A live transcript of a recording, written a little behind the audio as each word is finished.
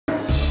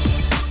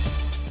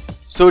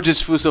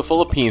Sojitz Fuso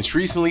Philippines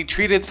recently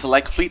treated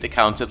select fleet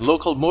accounts and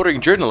local motoring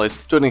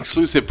journalists to an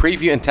exclusive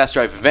preview and test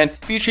drive event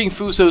featuring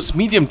Fuso's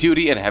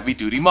medium-duty and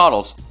heavy-duty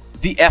models,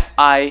 the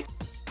FI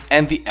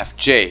and the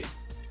FJ.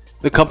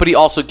 The company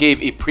also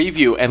gave a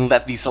preview and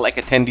let the select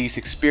attendees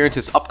experience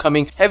its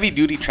upcoming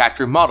heavy-duty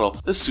tractor model,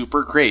 the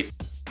Super Great.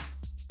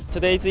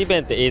 Today's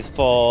event is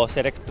for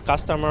select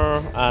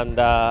customer and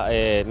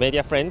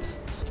media friends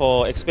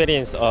for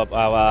experience of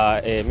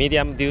our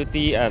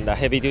medium-duty and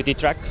heavy-duty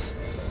trucks.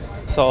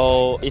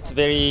 So it's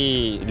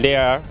very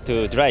rare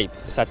to drive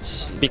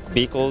such big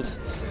vehicles.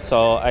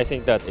 So I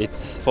think that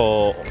it's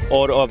for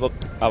all of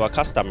our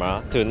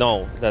customers to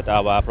know that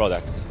our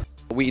products.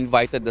 We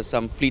invited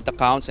some fleet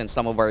accounts and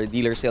some of our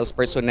dealer sales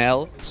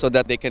personnel so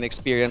that they can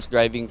experience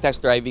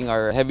test driving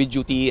our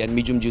heavy-duty and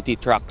medium-duty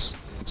trucks.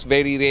 It's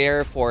very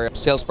rare for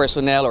sales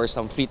personnel or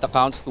some fleet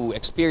accounts to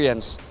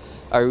experience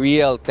a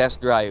real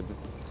test drive.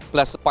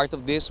 Plus, part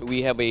of this,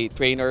 we have a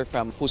trainer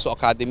from Fuso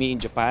Academy in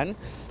Japan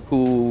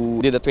who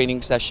did a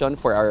training session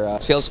for our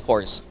sales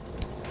force.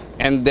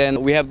 And then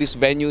we have this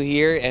venue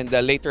here, and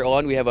later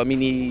on we have a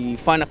mini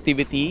fun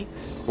activity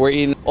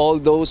wherein all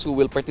those who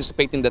will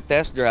participate in the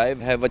test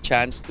drive have a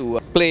chance to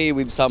play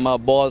with some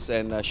balls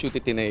and shoot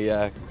it in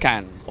a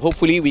can.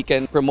 Hopefully we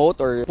can promote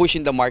or push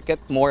in the market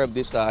more of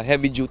these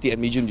heavy-duty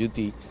and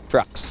medium-duty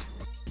trucks.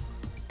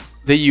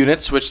 The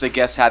units which the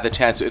guests had the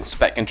chance to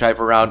inspect and drive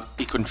around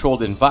a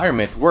controlled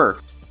environment were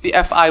the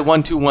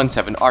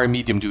FI1217R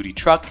medium-duty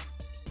truck,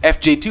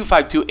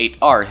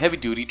 FJ2528R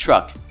heavy-duty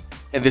truck,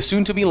 and the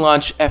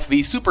soon-to-be-launched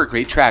FV Super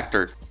Great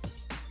tractor.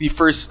 The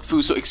first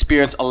Fuso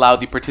experience allowed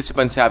the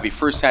participants to have a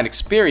first-hand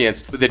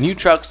experience with the new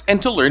trucks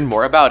and to learn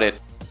more about it.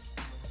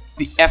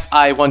 The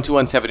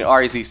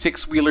FI1217R is a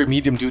 6-wheeler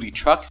medium-duty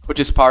truck which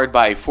is powered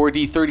by a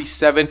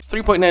 4D37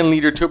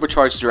 3.9-liter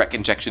turbocharged direct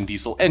injection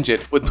diesel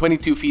engine with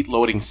 22 feet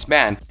loading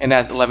span and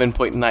has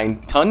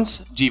 11.9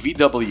 tons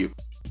GVW.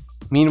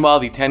 Meanwhile,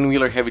 the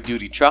 10-wheeler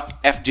heavy-duty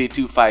truck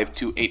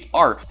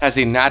FJ2528R has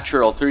a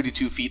natural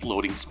 32 feet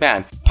loading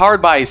span,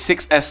 powered by a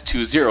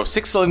 6S20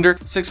 6-cylinder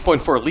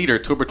 6.4-liter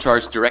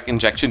turbocharged direct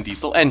injection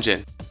diesel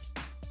engine.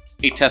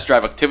 A test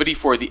drive activity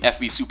for the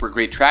FV Super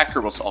Great tractor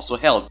was also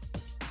held.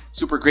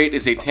 Super Great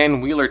is a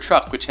 10-wheeler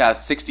truck which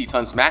has 60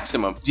 tons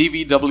maximum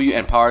GVW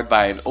and powered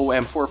by an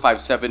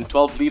OM457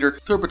 12-liter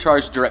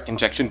turbocharged direct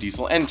injection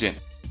diesel engine.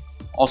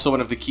 Also,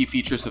 one of the key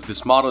features of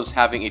this model is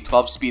having a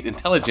 12-speed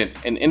intelligent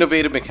and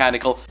innovative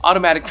mechanical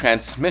automatic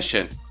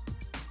transmission.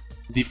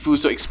 The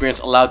Fuso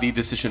experience allowed the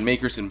decision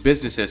makers and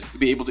businesses to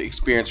be able to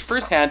experience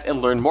firsthand and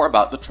learn more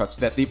about the trucks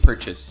that they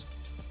purchase.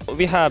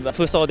 We have a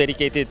Fuso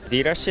dedicated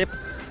dealership,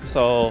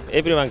 so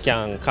everyone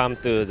can come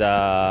to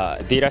the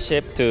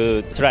dealership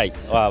to try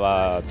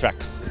our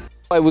trucks.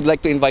 I would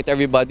like to invite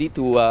everybody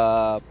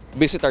to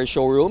visit our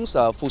showrooms,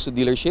 Fuso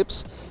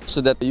dealerships, so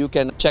that you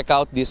can check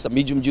out these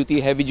medium-duty,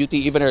 heavy-duty,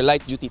 even our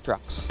light-duty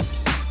trucks.